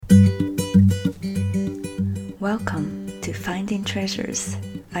Welcome to Finding Treasures.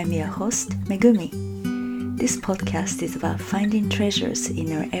 I'm your host, Megumi. This podcast is about finding treasures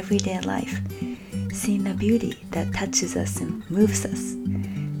in our everyday life, seeing the beauty that touches us and moves us.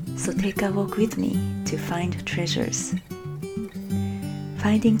 So take a walk with me to find treasures.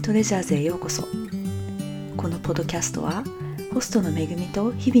 Finding Treasures へようこそ。このポッドキャストはホストのめぐみ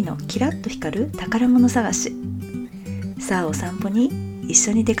と日々のキラッと光る宝物探し。さあお散歩に一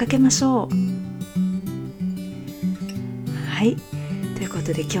緒に出かけましょう。はい、というこ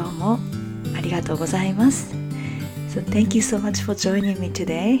とで今日もありがとうございます。So thank you so much for joining me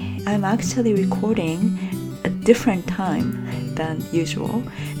today. I'm actually recording a different time than usual.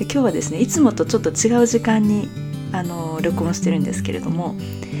 で今日はですね、いつもとちょっと違う時間に録音してるんですけれども、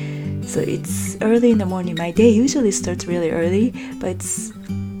So it's early in the morning. My day usually starts really early, but it's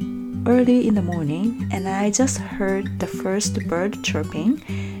early in the morning, and I just heard the first bird chirping,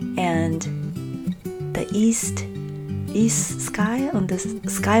 and the east sky on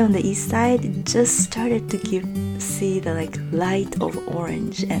the east side just started to see the light of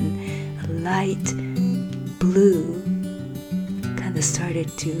orange and light blue kind of started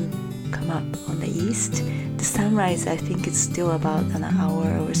to come up on the east. The sunrise, I think it's still about an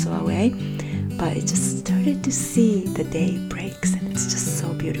hour or so away, but it just started to see the day breaks, and it's just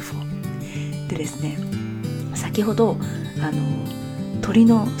so beautiful. でですね、先ほど鳥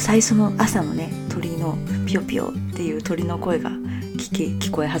の最初の朝のね、鳥のピヨピヨっていう鳥の声が聞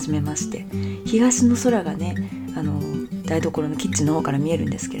こえ始めまして、東の空がね、台所のキッチンの方から見えるん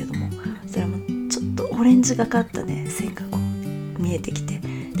ですけれども、それもちょっとオレンジがかったね線がこう見えてきて、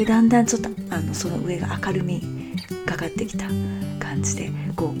でだんだんちょっとその上が明るみがかってきた感じで、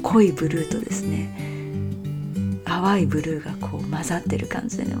こう濃いブルーとですね、淡いブルーがこう混ざってる感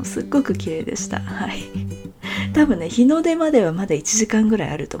じでね、もうすっごく綺麗でした。はい。多分ね、日の出まではまだ1時間ぐら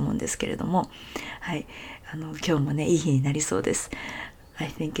いあると思うんですけれども、はい、今日もね、いい日になりそうです。I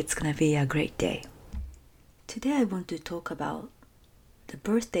think it's gonna be a great day. Today I want to talk about the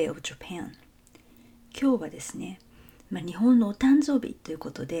birthday of Japan. 今日はですね、日本のお誕生日という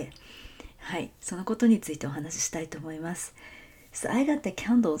ことで、はい、そのことについてお話ししたいと思います。So I got the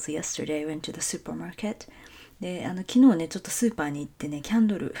candles yesterday. I went to the supermarket. で、昨日ね、ちょっとスーパーに行ってね、キャン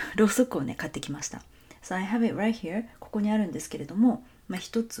ドル、ろうそくをね、買ってきました。So I have it right here. ここにあるんですけれども、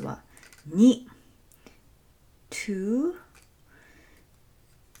一つは2、2、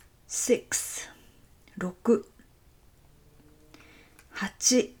6、6、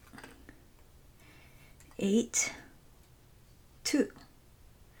8、8、2、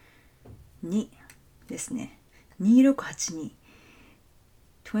2ですね。2682、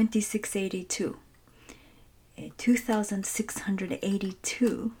2682、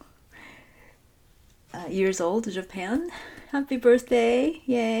2682 years old, Japan. Happy birthday!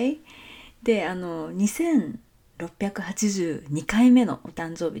 Yay! で、2682回目のお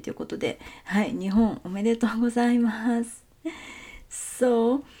誕生日ということで、はい、日本おめでとうございます。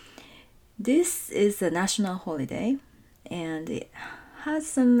So, this is a national holiday, and it has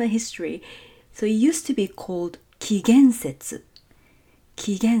some history. So, it used to be called 紀元節。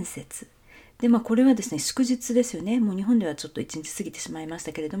紀元節。で、これはですね、祝日ですよね。もう日本ではちょっと1日過ぎてしまいまし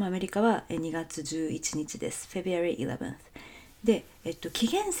たけれども、アメリカは2月11日です。February 11th。で、紀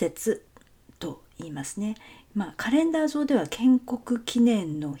元節と言いますね。カレンダー上では建国記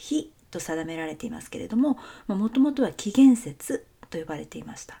念の日と定められていますけれども、もともとは紀元節と呼ばれてい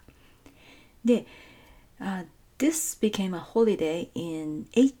ました。で、This became a holiday in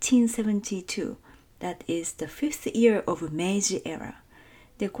 1872. That is the fifth year of Meiji era.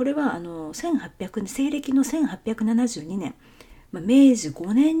 でこれは西暦の1872年、明治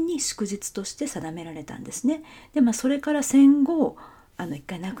5年に祝日として定められたんですね。で、それから戦後一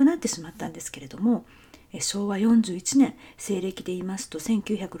回なくなってしまったんですけれども、昭和41年、西暦で言いますと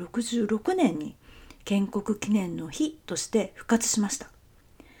1966年に建国記念の日として復活しました。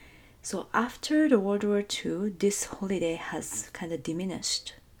So after the World War II, this holiday has kind of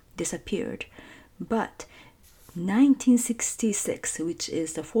disappeared. But 1966, which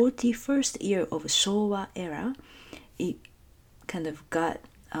is the 41st year of Showa era, it kind of got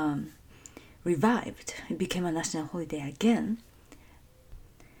revived. It became a national holiday again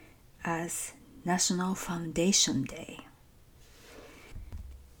as National Foundation Day.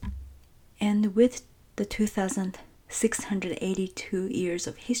 And with the 2,682 years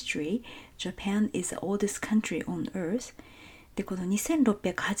of history, Japan is the oldest country on earth.でこの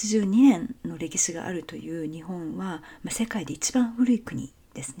2682年の歴史があるという日本は、世界で一番古い国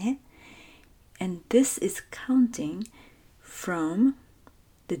ですね。And this is counting from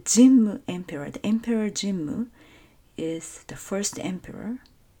the Jimmu Emperor. The Emperor Jimmu is the first emperor.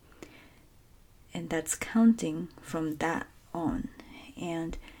 And that's counting from that on.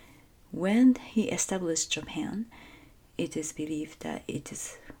 And when he established Japan, it is believed that it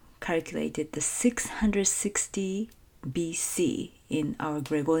is calculated the 660 BC in our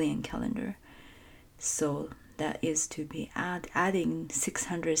Gregorian calendar. So that is to be adding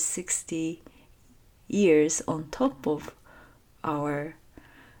 660 years on top of our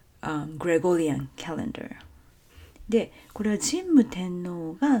Gregorian calendar. で、これは神武天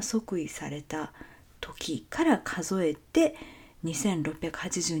皇が即位された時から数えて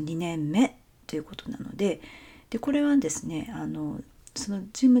2682年目ということなので、これはですね、その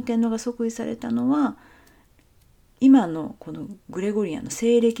神武天皇が即位されたのは今のこのグレゴリアンの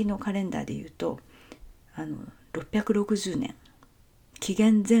西暦のカレンダーでいうと660年、紀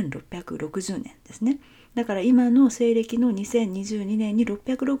元前660年ですね。だから今の西暦の2022年に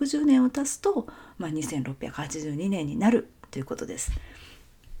660年を足すと、2682年になるということです。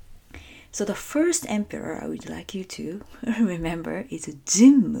So the first emperor I would like you to remember is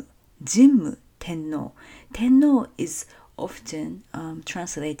Jinmu天皇。天皇 is often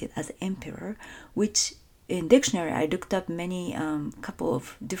translated as emperor, which in dictionary I looked up many couple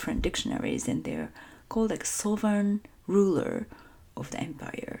of different dictionaries, and they're called like sovereign ruler of the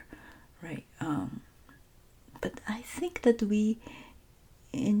empire, right? But I think that we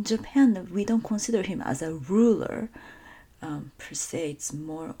in Japan we don't consider him as a ruler per se. It's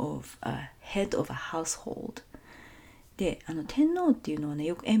more of a head of a household. で、天皇っていうのはね、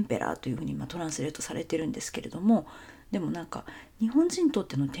よくエンペラーというふうにトランスレートされてるんですけれども、でもなんか日本人にとっ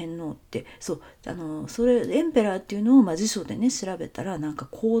ての天皇ってそれエンペラーっていうのを辞書でね調べたらなんか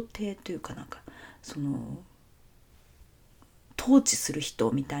皇帝というかなんかその統治する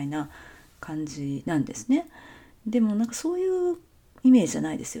人みたいな感じなんですね。でもなんかそういうイメージじゃ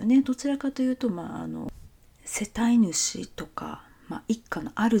ないですよね。どちらかというと世帯主とか、一家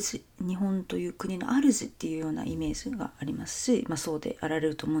の主、日本という国の主っていうようなイメージがありますし、そうであられ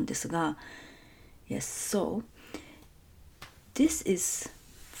ると思うんですが、 Yes, so this is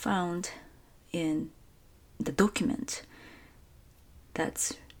found in the document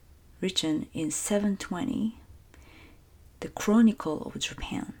that's written in 720, the Chronicle of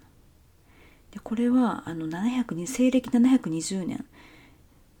Japan. でこれは西暦720年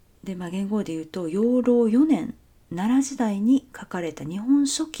で、元号で言うと養老4年奈良時代に書かれた日本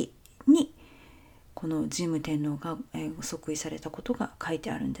書紀にこの神武天皇が即位されたことが書い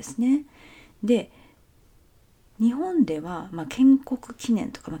てあるんですね。で日本では、建国記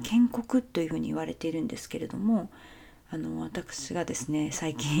念とか、建国というふうに言われているんですけれども、私がですね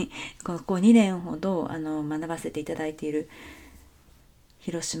最近ここ2年ほど学ばせていただいている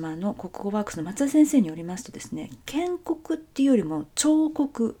広島の国語ワークスの松田先生によりますとですね、建国っていうよりも彫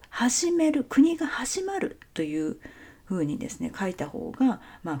刻、始める、国が始まるというふうにですね書いた方が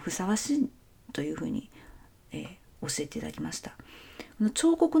ふさわしいというふうに、教えていただきました。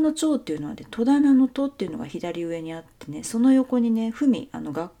彫刻の彫っていうのはね、戸棚の戸っていうのが左上にあってね、その横にね文、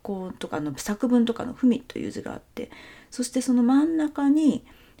学校とか作文とかの文という字があって、そしてその真ん中に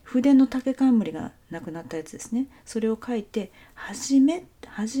筆の竹冠がなくなったやつですね、それを書いて始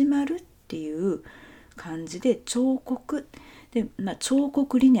まるっていう感じで彫刻で、彫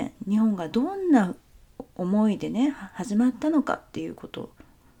刻理念、日本がどんな思いでね始まったのかっていうこと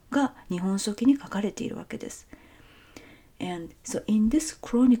が日本書紀に書かれているわけです。And so in this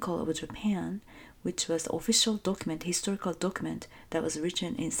Chronicle of Japan, which was the official document, historical document that was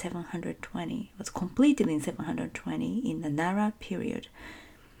written in 720, was completed in 720 in the Nara period,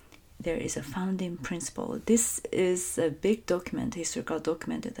 there is a founding principle. This is a big document, historical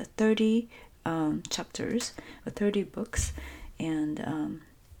document, with 30 chapters, or 30 books, and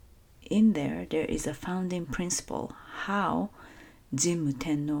in there is a founding principle, how Jinmu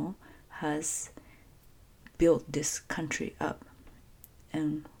Tenno has built this country up,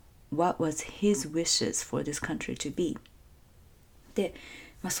 and what was his wishes for this country to be. で、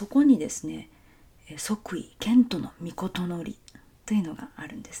そこにですね、即位、賢人の命の理というのがあ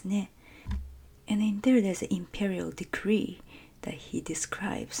るんですね。And in there there's an imperial decree that he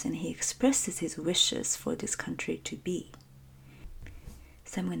describes, and he expresses his wishes for this country to be.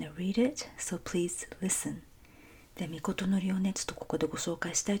 So I'm going to read it, so please listen. で、命の理をね、ちょっとここでご紹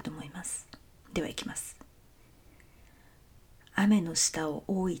介したいと思います。では行きます。雨の下を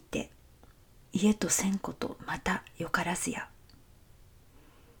置いて家とせんことまたよからずや。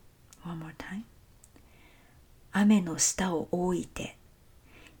 One more time. 雨の下を置いて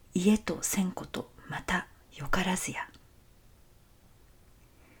家とせんことまたよからずや。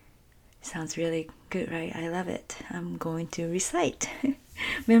 Sounds really good, right? I love it. I'm going to recite,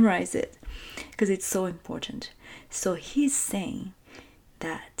 memorize it, because it's so important. So he's saying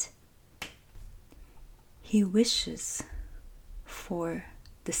that He wishes for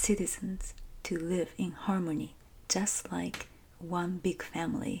the citizens to live in harmony, just like one big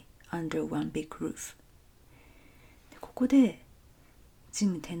family under one big roof. ここで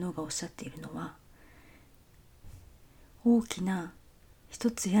神武天皇がおっしゃっているのは、大きな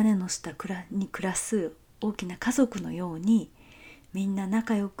一つ屋根の下に暮らす大きな家族のようにみんな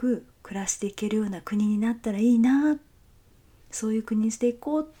仲良く暮らしていけるような国になったらいいな、そういう国にしてい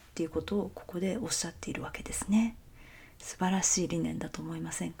こうっていうことをここでおっしゃっているわけですね。素晴らしい理念だと思い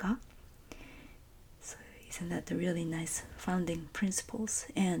ませんか？ So, isn't that the really nice founding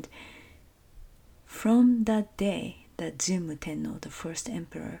principles? And from that day that Jinmu Tenno, the first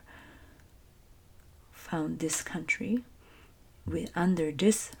emperor, found this country under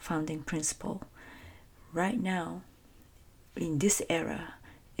this founding principle, right now in this era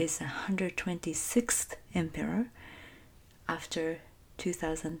is 126th emperor after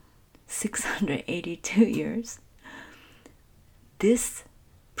 2682 years. This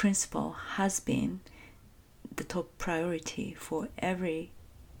principle has been the top priority for every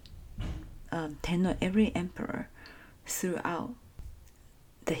Tenno, every emperor throughout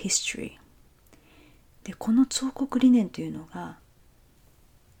the history. で、この彫刻理念というのが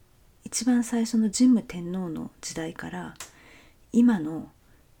一番最初の神武天皇の時代から今の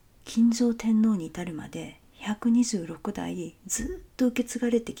金城天皇に至るまで126代ずっと受け継が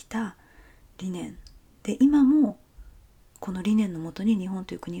れてきた理念で、今もこの理念のもとに日本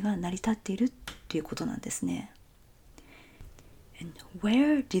という国が成り立っているということなんですね。And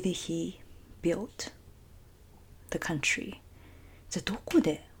where did he build the country? じゃあどこ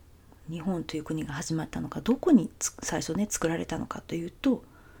で日本という国が始まったのか、どこに最初ね作られたのかというと、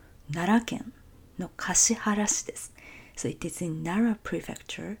奈良県の橿原市です。So it is in Nara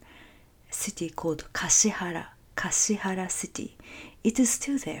Prefecture, a city called 橿原 City. It is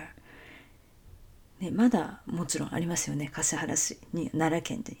still there. ね、まだもちろんありますよね。橿原市に奈良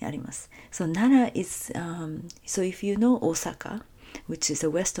県にあります。So Nara is, so if you know Osaka, which is the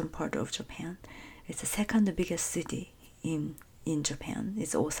western part of Japan, it's the second biggest city in Japan.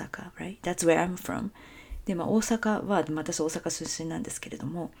 It's Osaka, right? That's where I'm from. で、大阪は、私大阪出身なんですけれど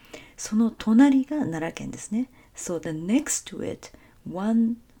も、その隣が奈良県ですね。So the next to it,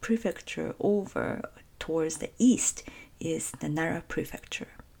 one prefecture over towards the east is the Nara Prefecture.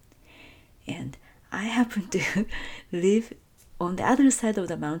 And I happen to live on the other side of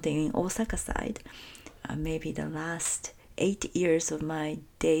the mountain in Osaka side, maybe the last 8 years of my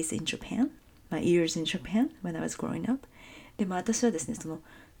days in Japan, my years in Japan when I was growing up. でも私はですね、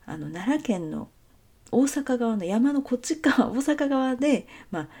奈良県の大阪側の山のこっち側、大阪側で、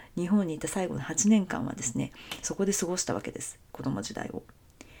日本にいた最後の8年間はですね、そこで過ごしたわけです、子供時代を。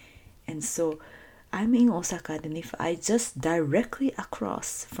And so I'm in Osaka, and if I just directly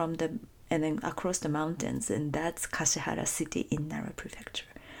across from the and then across the mountains, and that's 橿原 City in Nara Prefecture.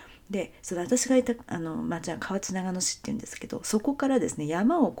 で、私がいた町は河内長野市っていうんですけど、そこからですね、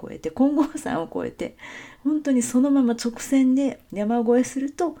山を越えて、金剛山を越えて、本当にそのまま直線で山を越えす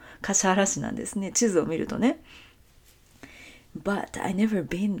ると橿原市なんですね。地図を見るとね。But I never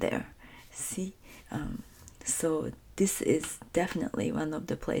been there. See? So this is definitely one of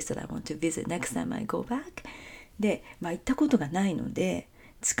the places that I want to visit next time I go back. で、行ったことがないので、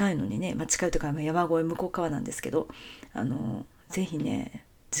近いのにね、近いというか山越え向こう側なんですけど、ぜひね、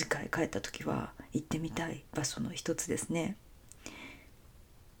次回帰った時は行ってみたい場所の一つですね。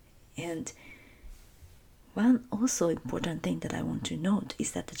And one also important thing that I want to note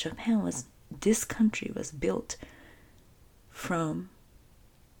is that this country was built from,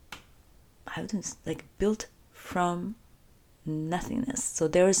 built from nothingness. So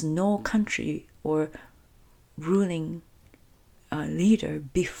there is no country or ruling leader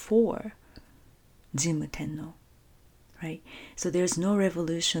before Jinmu Tenno, right? So there's no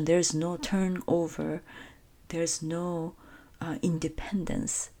revolution, there's no turnover, there's no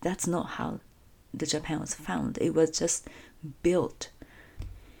independence. That's not how the Japan was found. It was just built.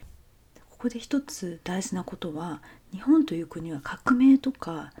 ここで一つ大事なことは、日本という国は革命と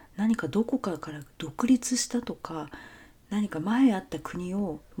か何かどこかから独立したとか、何か前あった国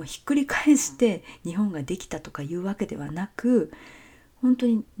をひっくり返して日本ができたとかいうわけではなく、本当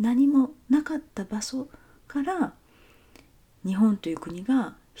に何もなかった場所から日本という国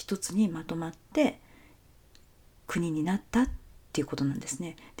が一つにまとまって国になったっていうことなんです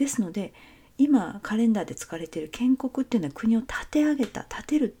ね。ですので今カレンダーで使われている建国っていうのは国を立て上げた、立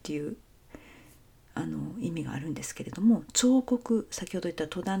てるっていう意味があるんですけれども、彫刻、先ほど言った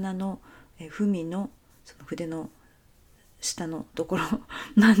戸棚の文のその筆の下のところ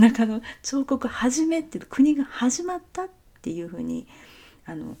真ん中の彫刻始めって国が始まったっていうふうに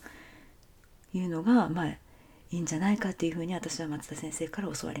いうのがいいんじゃないかっていうふうに私は松田先生から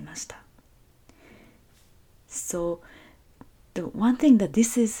教わりました。So the one thing that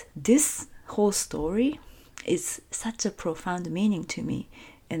this whole story is such a profound meaning to me,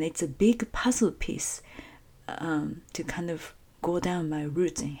 and it's a big puzzle piece to kind of go down my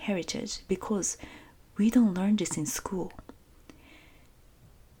roots and heritage, because we don't learn this in school.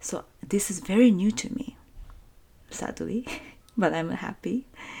 So this is very new to me, sadly, but I'm happy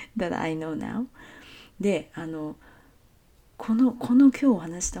that I know now. で、この今日お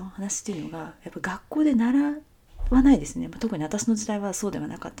話したお話っていうのがやっぱ学校で習わないですね。特に私の時代はそうでは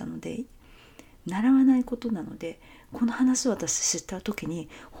なかったので、習わないことなので、この話を私知った時に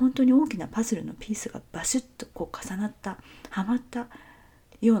本当に大きなパズルのピースがバシッとこう重なった、はまった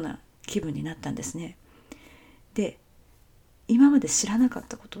ような気分になったんですね。で、今まで知らなかっ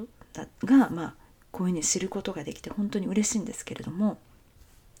たことがこういうふうに知ることができて本当に嬉しいんですけれども、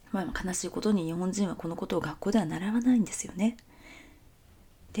悲しいことに日本人はこのことを学校では習わないんですよね。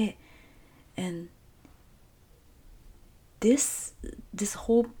で、and this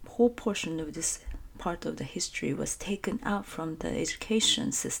whole portion of this part of the history was taken out from the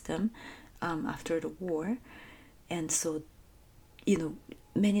education system after the war, and so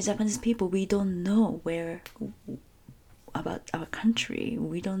many Japanese people, we don't know about our country.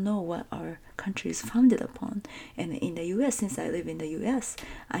 We don't know what our country is founded upon. And in the US, since I live in the US,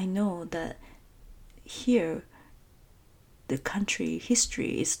 I know that here the country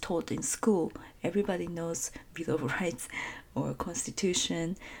history is taught in school. Everybody knows Bill of Rights or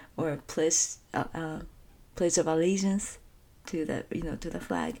Constitution or Pledge of Allegiance to the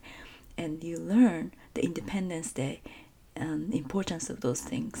flag, and you learn the Independence Day and importance of those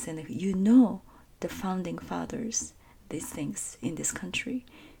things, and the founding fathers, these things in this country.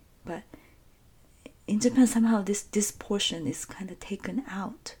 But in Japan, somehow this portion is kind of taken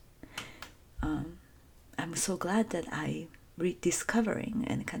out. I'm so glad that I rediscovering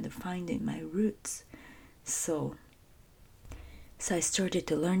and kind of finding my roots. So I started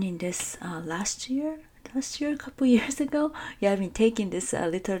to learning this last year, a couple years ago. Yeah, I've been taking this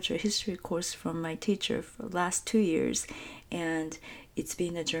literature history course from my teacher for the last 2 years, and it's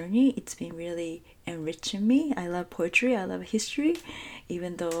been a journey. It's been really enriching me. I love poetry. I love history,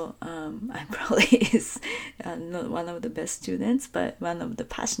 even though I probably is not one of the best students, but one of the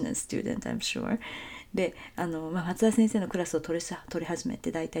passionate students, I'm sure. で、松田先生のクラスを取り始め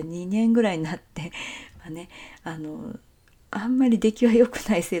てだいたい2年ぐらいになって、あんまり出来は良く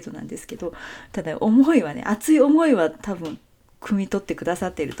ない生徒なんですけど、ただ思いはね、熱い思いは多分汲み取ってくださ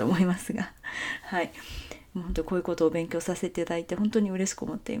っていると思いますが、はい、もう本当こういうことを勉強させていただいて本当に嬉しく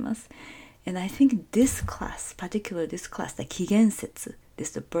思っています。And I think this class, particularly this class, the 紀元節, this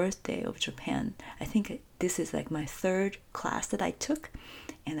is the birthday of Japan. I think this is like my third class that I took,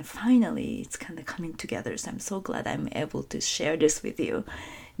 and finally it's kind of coming together. So I'm so glad I'm able to share this with you.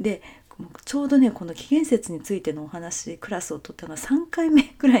 で、ちょうどねこの紀元節についてのお話クラスを取ったのは3回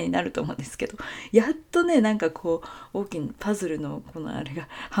目ぐらいになると思うんですけど、やっとねなんかこう大きなパズルのこのあれが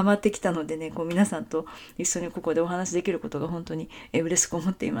はまってきたのでね、こう皆さんと一緒にここでお話できることが本当に嬉しく思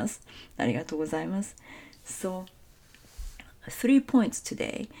っています。ありがとうございます。So 3 points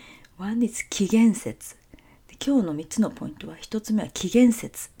today. One is 紀元節。今日の3つのポイントは、1つ目は紀元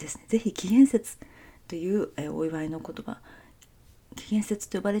節ですね。ぜひ紀元節というお祝いの言葉、紀元節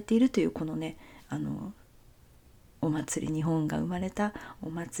と呼ばれているというこのねお祭り、日本が生まれたお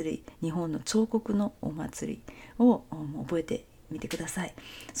祭り、日本の彫刻のお祭りを覚えてみてください。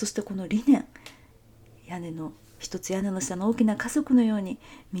そしてこの理念、屋根の下の大きな家族のように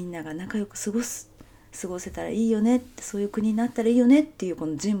みんなが仲良く過ごせたらいいよね、そういう国になったらいいよねっていうこ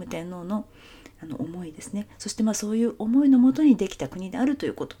の神武天皇の思いですね。そしてそういう思いのもとにできた国であるとい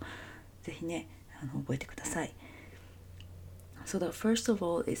うこと、ぜひね覚えてください。So the first of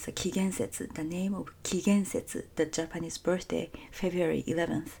all is the 紀元節, the name of 紀元節, the Japanese birthday, February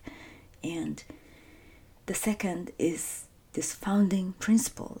 11th. And the second is this founding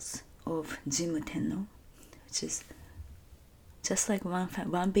principles of Jinmu Tenno, which is just like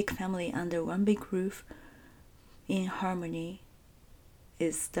one big family under one big roof in harmony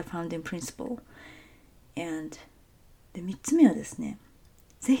is the founding principle. And で3つ目はですね、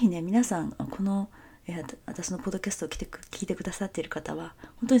ぜひね皆さんこの私のポッドキャストを聞いてくださっている方は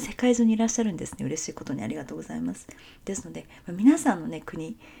本当に世界中にいらっしゃるんですね。嬉しいことにありがとうございます。ですので、皆さんのね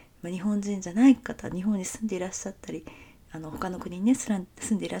国、日本人じゃない方、日本に住んでいらっしゃったり他の国にね住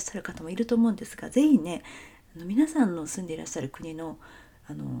んでいらっしゃる方もいると思うんですが、ぜひね皆さんの住んでいらっしゃる国の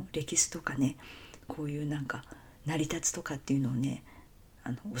歴史とかね、こういうなんか成り立ちとかっていうのをね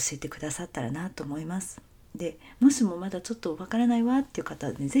教えてくださったらなと思います。でもしもまだちょっとわからないわっていう方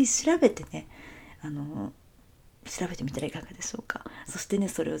はね、ぜひ調べてね、調べてみたらいかがでしょうか。そしてね、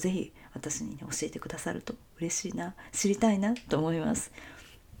それをぜひ私にね教えてくださると嬉しいな、知りたいなと思います。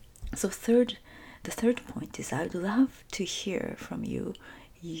So the third point is I would love to hear from you,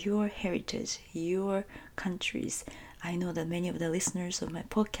 your heritage, your countries. I know that many of the listeners of my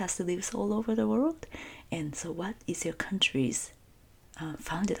podcast lives all over the world, and so what is your country's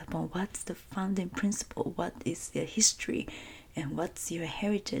founded upon? What's the founding principle? What is their history? And what's your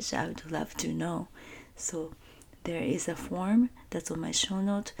heritage? I would love to know. So there is a form that's on my show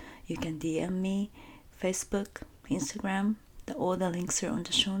note. You can DM me, Facebook, Instagram. All the links are on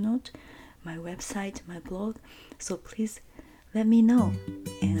the show note, my website, my blog. So please let me know,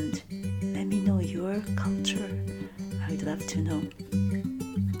 and let me know your culture. I would love to know.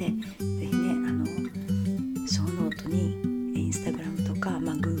 で、ぜひね、ショーノートにインスタグラムとか、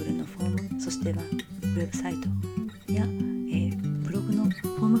Google のフォーム、そして、ウェブサイトや、ブログのフ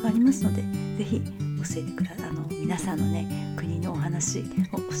ォームがありますので、ぜひ教えてください。皆さんのね、国のお話を教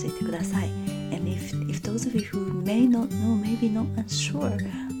えてください。And if those of you who may not know, maybe not unsure,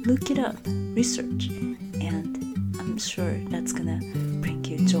 look it up, research, and I'm sure that's gonna bring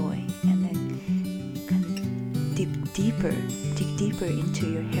you joy, and then kind of dig deeper into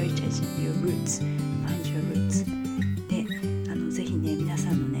your heritage and your roots, find your roots. で、ぜひね、皆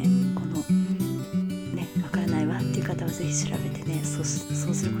さんのね、このね、わからないわっていう方はぜひ調べてね、そうす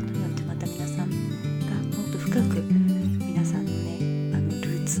ることによってまた皆さんがもっと深く皆さんのね、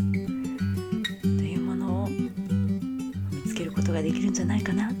ルーツというものを見つけることができるんじゃない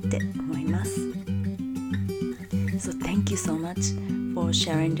かなって思います。So thank you so much for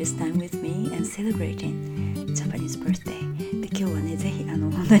sharing this time with me and celebrating Japanese birthday. で、今日はね、ぜひ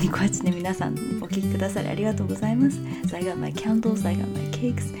本当にこうやってね、皆さんお聞きくださりありがとうございます。So I got my candles, I got my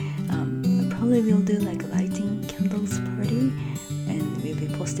cakes. I probably will do like a lighting candles party, and will be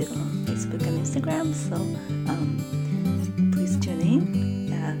posted on Facebook and Instagram. So please tune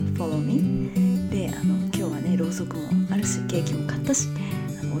in, follow me. で、今日はね、ろうそくもあるし、ケーキも買ったし、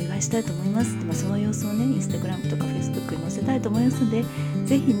お祝いしたいと思います。で、その様子をね、インスタグラムとかフェイスブックに載せたいと思いますので、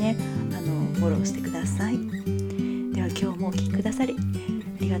ぜひね、フォローしてください。では今日もお聞きくださり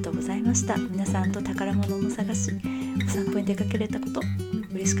ありがとうございました。皆さんと宝物の探し、お散歩に出かけれたこと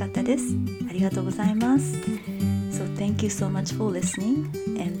嬉しかったです。ありがとうございます。So thank you so much for listening,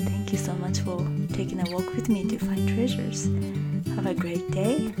 and thank you so much for taking a walk with me to find treasures. Have a great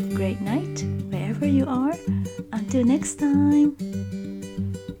day, great night, wherever you are. Until next time.